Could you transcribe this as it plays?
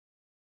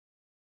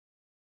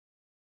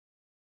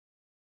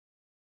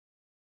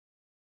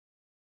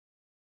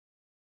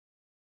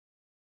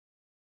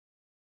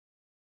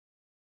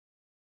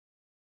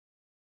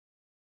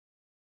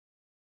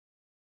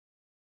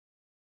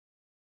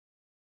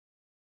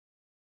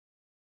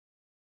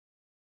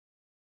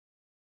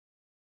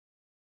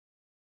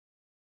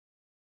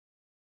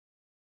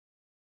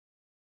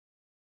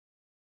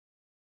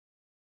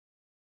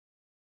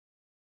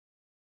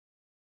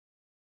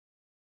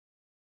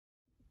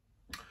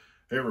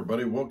Hey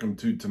everybody, welcome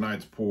to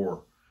tonight's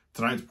pour.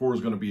 Tonight's pour is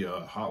going to be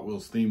a Hot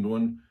Wheels themed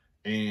one,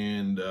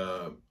 and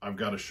I've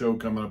got a show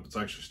coming up. It's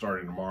actually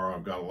starting tomorrow.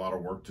 I've got a lot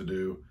of work to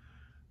do.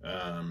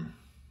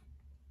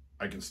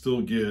 I can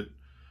still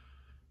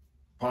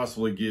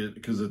possibly get,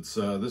 because it's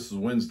this is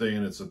Wednesday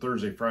and it's a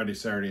Thursday, Friday,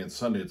 Saturday, and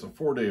Sunday. It's a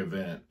 4-day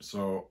event.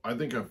 So I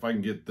think if I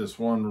can get this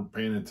one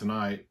painted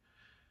tonight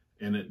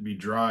and it be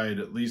dried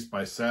at least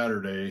by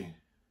Friday,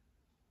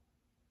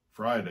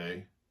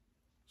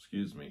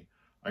 excuse me,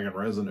 I can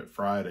resin it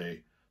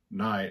Friday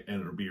night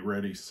and it'll be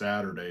ready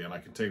Saturday, and I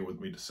can take it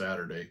with me to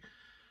Saturday.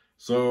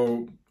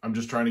 So I'm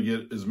just trying to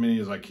get as many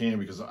as I can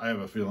because I have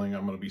a feeling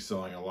I'm going to be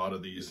selling a lot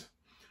of these.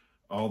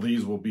 All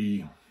these will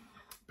be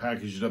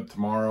packaged up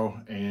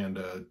tomorrow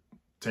and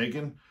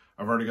taken.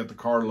 I've already got the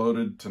car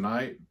loaded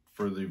tonight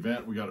for the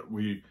event.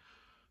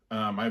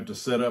 I have to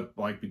set up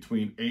like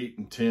between 8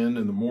 and 10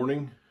 in the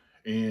morning,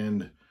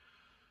 and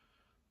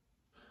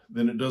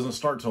then it doesn't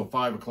start till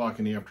 5 o'clock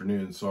in the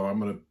afternoon. So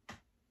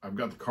I've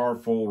got the car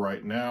full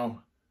right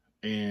now,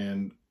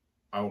 and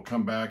I will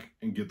come back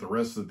and get the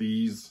rest of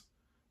these.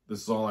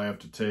 This is all I have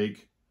to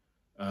take.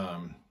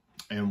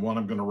 And one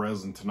I'm going to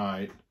resin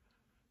tonight,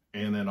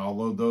 and then I'll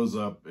load those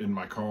up in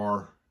my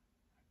car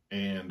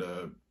and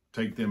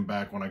take them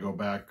back when I go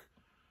back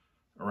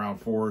around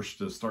 4ish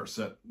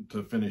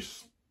to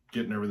finish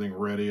getting everything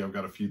ready. I've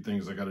got a few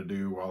things I got to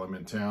do while I'm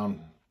in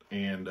town.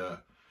 And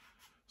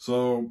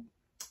so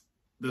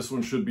this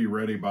one should be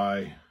ready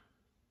by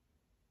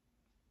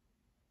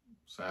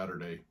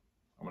Saturday,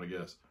 I'm going to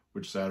guess,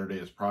 which Saturday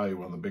is probably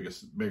one of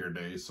the bigger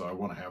days, so I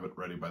want to have it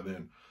ready by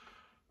then.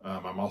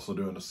 I'm also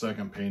doing a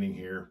second painting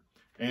here,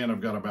 and I've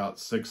got about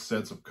 6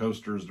 sets of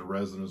coasters to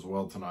resin as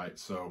well tonight,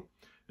 so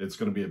it's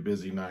going to be a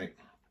busy night.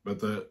 But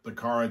the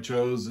car I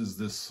chose is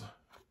this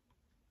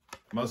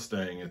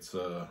Mustang. It's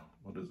a,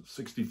 what is it,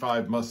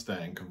 65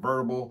 Mustang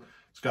convertible.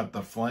 It's got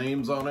the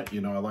flames on it. You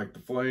know, I like the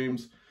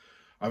flames.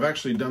 I've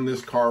actually done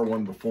this car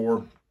one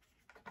before,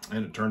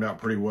 and it turned out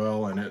pretty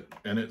well,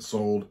 and it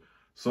sold.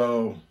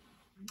 So,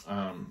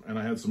 and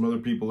I had some other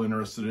people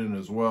interested in it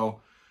as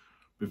well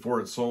before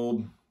it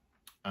sold.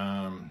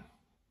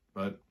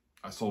 But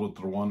I sold it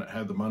to the one that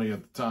had the money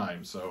at the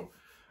time. So,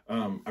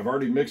 I've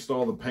already mixed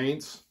all the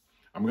paints.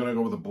 I'm going to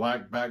go with a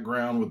black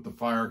background with the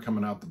fire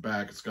coming out the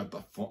back. It's got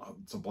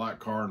it's a black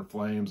car and the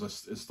flames.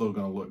 It's still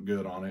going to look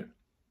good on it.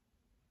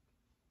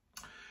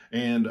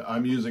 And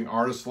I'm using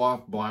Artist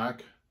Loft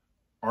Black,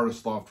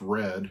 Artist Loft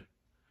Red,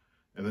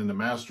 and then the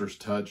Master's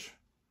Touch,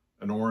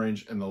 an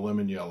orange, and the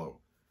lemon yellow.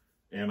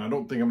 And I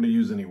don't think I'm going to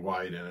use any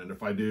white in it.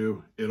 If I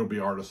do, it'll be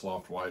Artist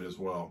Loft White as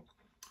well.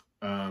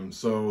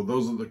 So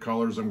those are the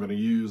colors I'm going to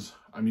use.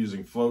 I'm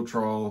using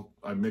Floetrol.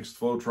 I mixed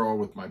Floetrol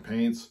with my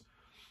paints.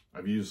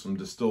 I've used some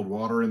distilled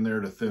water in there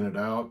to thin it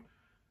out.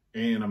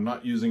 And I'm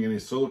not using any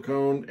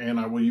silicone. And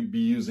I will be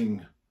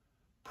using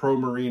Pro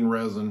Marine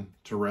resin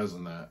to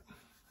resin that.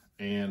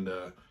 And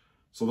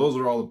so those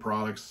are all the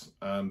products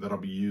that I'll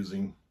be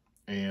using.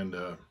 And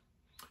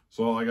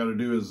so all I got to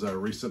do is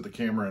reset the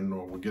camera and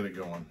we'll get it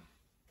going.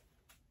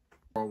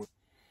 All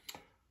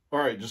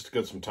right, just to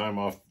get some time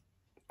off,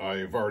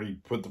 I've already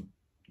put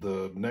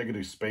the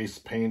negative space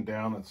paint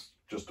down. It's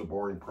just a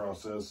boring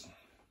process.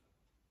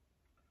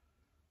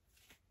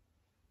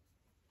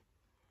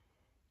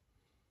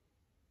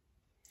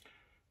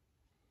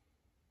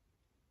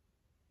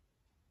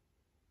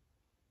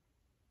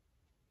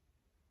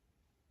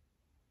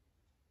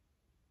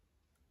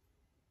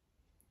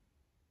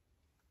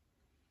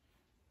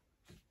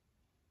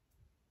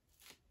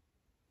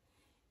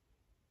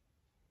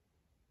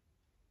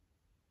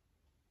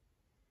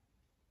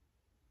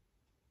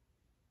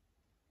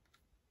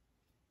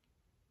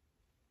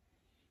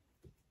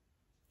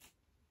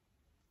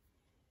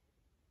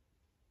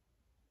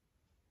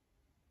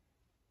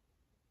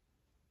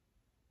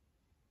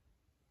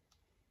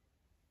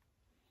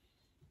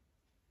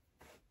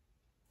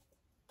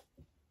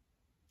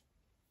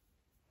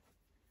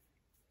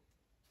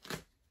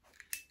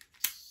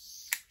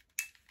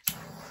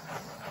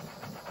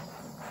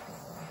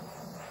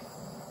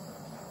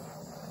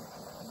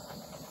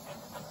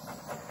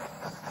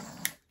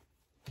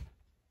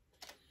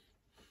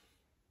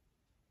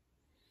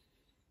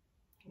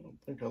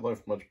 I think I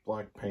left much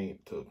black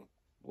paint to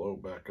blow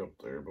back up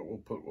there, but we'll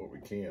put what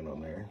we can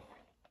on there.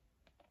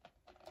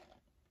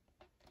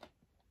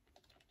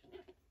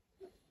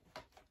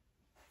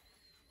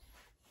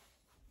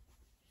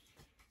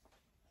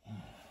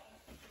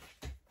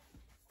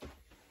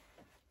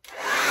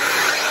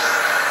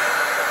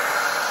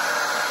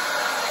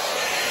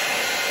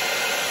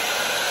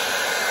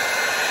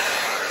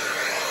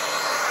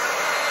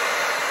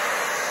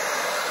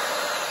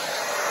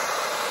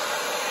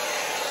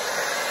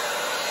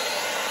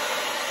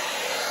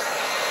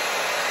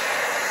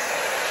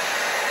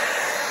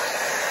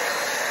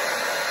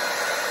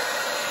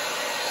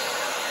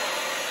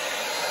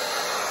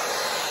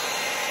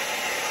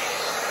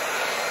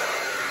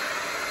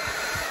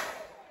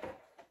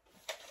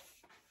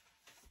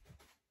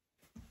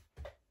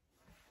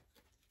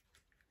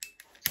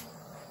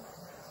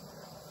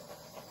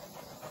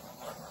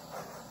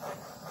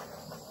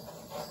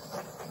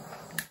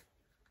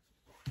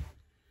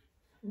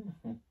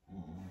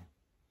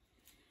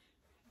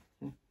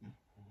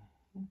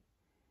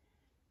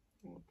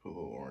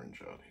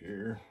 shot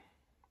here.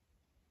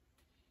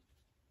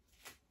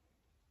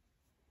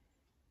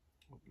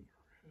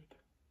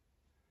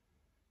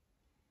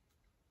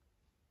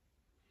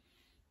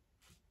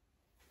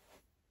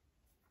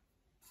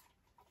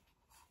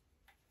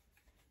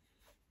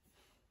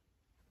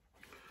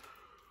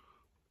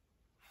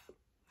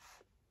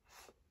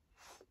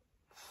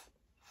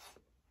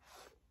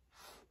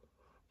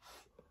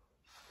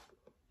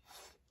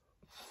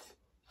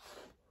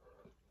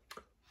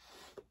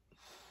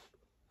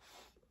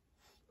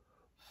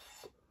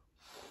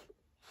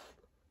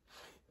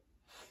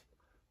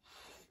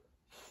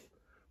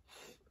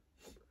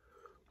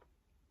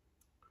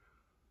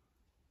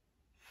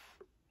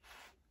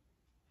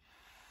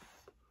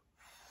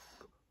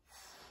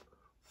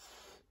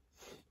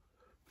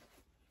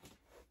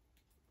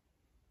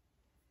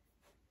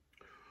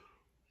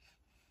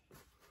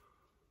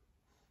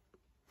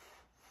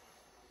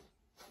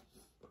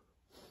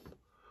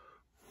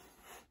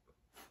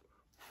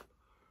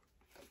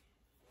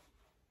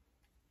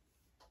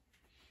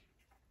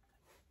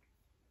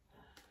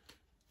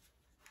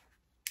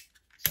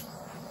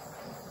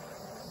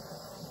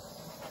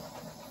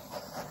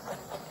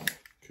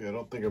 Okay, I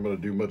don't think I'm going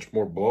to do much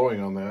more blowing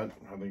on that.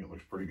 I think it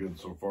looks pretty good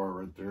so far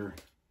right there.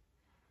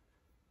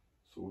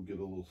 So we'll get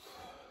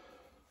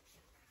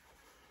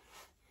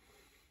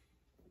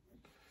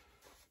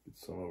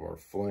some of our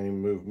flame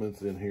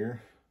movements in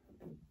here.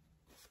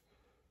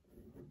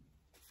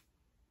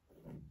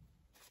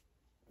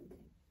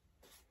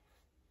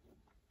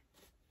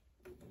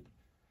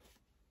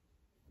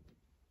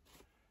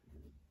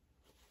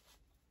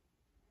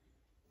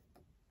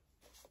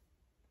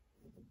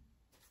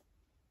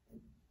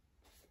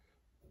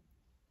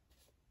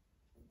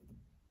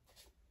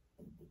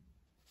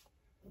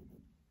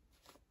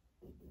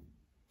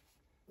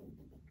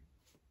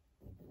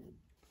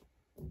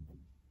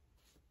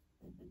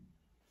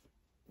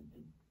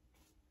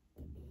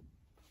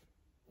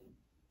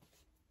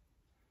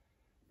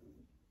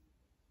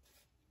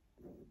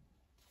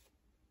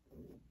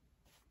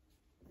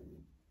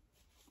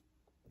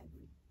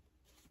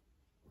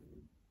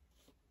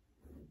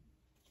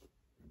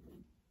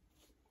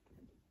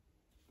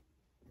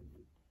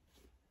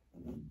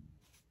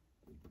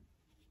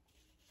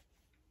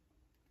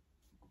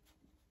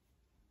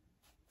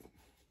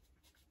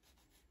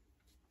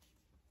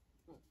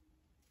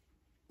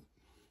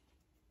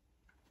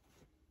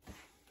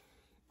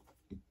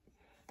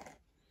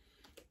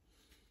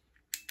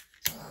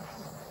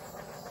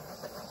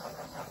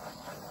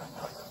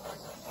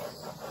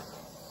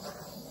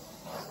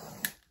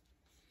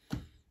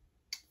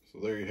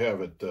 There you have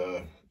it.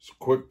 It's a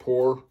quick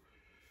pour.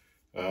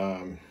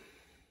 I've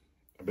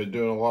been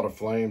doing a lot of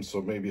flames,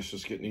 so maybe it's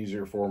just getting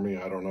easier for me.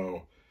 I don't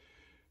know.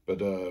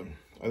 But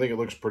I think it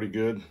looks pretty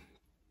good.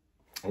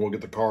 And we'll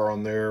get the car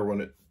on there.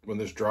 When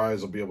this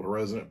dries, I'll be able to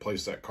resin it,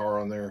 place that car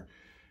on there,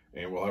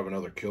 and we'll have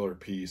another killer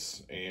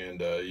piece. And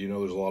you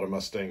know, there's a lot of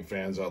Mustang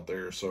fans out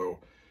there, so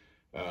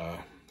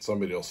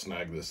somebody will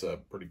snag this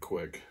up pretty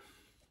quick.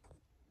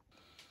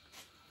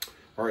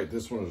 All right,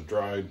 this one is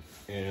dried,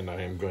 and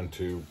I am going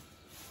to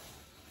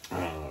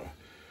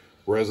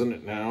resin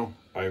it now.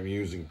 I'm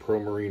using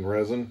ProMarine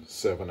resin,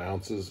 7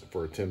 ounces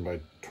for a 10 by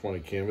 20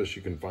 canvas.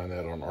 You can find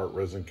that on Art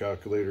Resin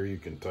Calculator. You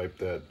can type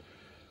that,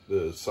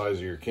 the size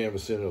of your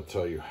canvas in, it'll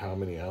tell you how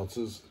many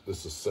ounces.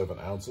 This is 7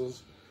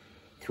 ounces,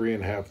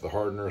 3.5 the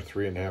hardener,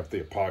 3.5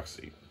 the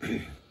epoxy.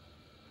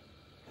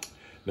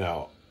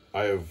 Now,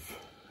 I have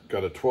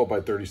got a 12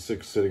 by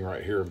 36 sitting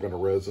right here. I'm going to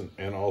resin,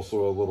 and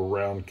also a little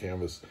round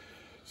canvas.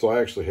 So I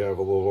actually have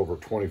a little over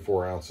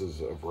 24 ounces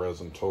of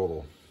resin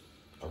total.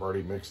 I've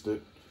already mixed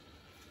it.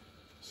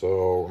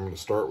 So I'm going to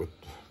start with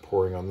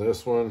pouring on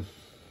this one.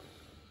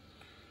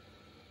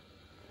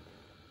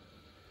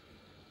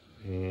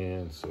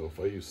 And so if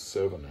I use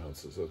 7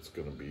 ounces, that's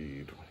going to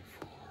be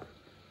 24,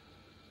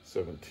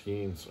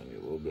 17, so I need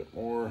a little bit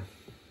more.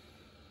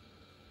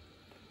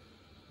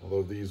 I'll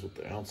load these with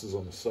the ounces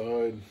on the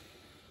side.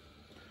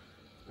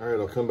 All right,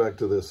 I'll come back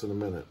to this in a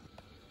minute.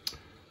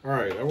 All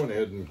right, I went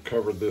ahead and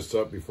covered this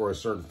up before I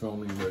started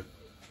filming it,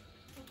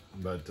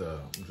 but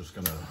I'm just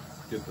gonna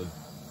get the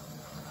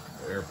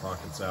air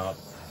pockets out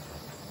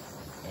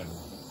and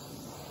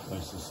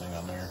place this thing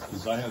on there,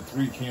 because I had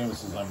 3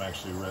 canvases I'm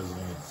actually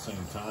resining at the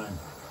same time,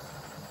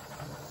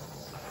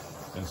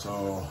 and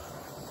so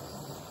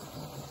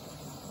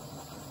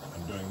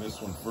I'm doing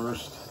this one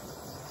first,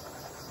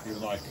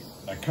 even though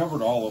I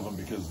covered all of them,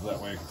 because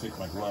that way I can take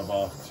my glove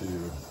off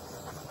to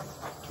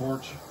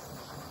torch.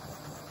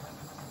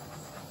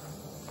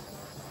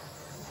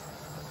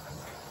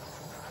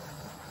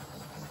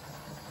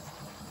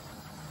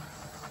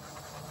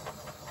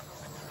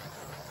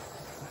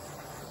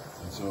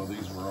 So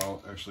these were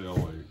all actually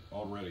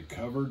already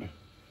covered.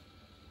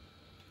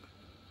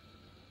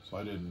 So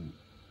I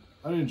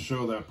didn't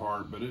show that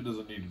part, but it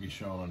doesn't need to be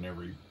shown on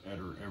every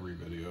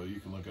video.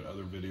 You can look at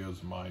other videos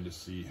of mine to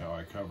see how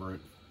I cover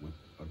it with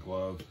a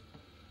glove.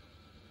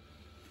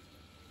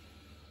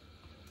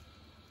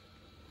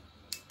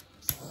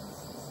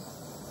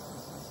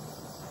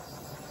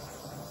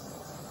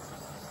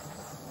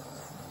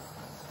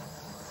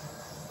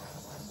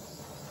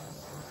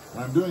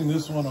 I'm doing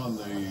this one on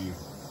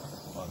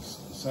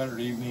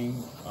Saturday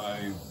evening.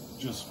 I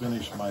just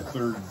finished my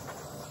third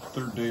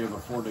day of a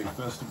 4-day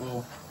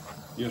festival.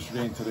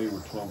 Yesterday and today were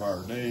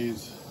 12-hour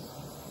days.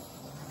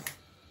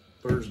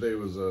 Thursday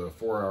was a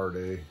 4-hour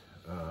day,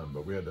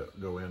 but we had to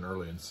go in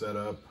early and set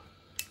up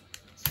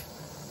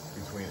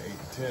between 8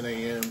 and 10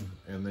 a.m.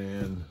 and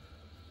then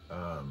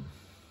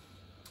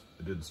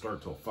it didn't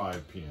start till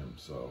 5 p.m.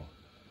 so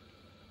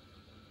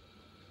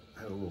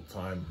I had a little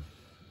time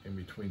in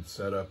between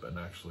setup and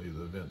actually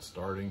the event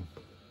starting,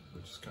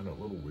 which is kind of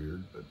a little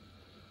weird, but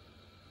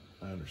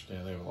I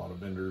understand they have a lot of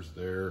vendors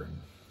there, and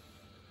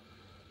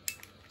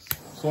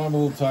so I'm a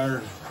little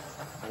tired.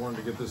 I wanted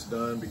to get this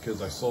done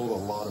because I sold a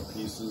lot of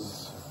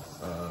pieces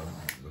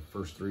the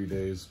first 3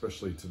 days,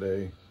 especially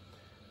today,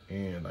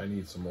 and I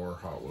need some more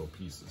Hot Wheel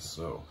pieces.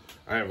 So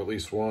I have at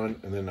least one,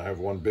 and then I have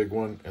one big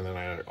one, and then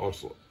I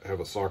also have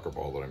a soccer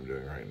ball that I'm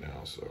doing right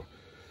now. So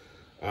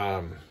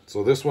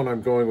this one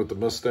I'm going with the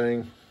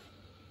Mustang.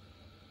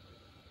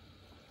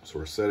 So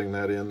we're setting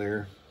that in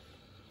there.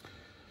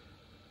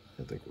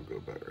 I think we'll go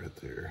about right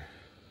there.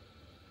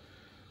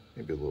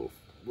 Maybe a little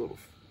more.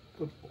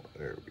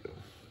 There we go.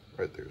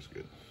 Right there is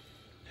good.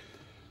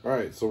 All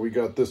right, so we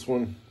got this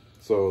one.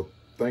 So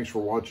thanks for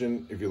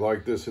watching. If you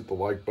like this, hit the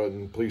like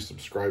button. Please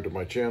subscribe to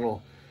my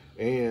channel.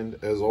 And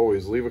as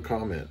always, leave a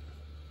comment.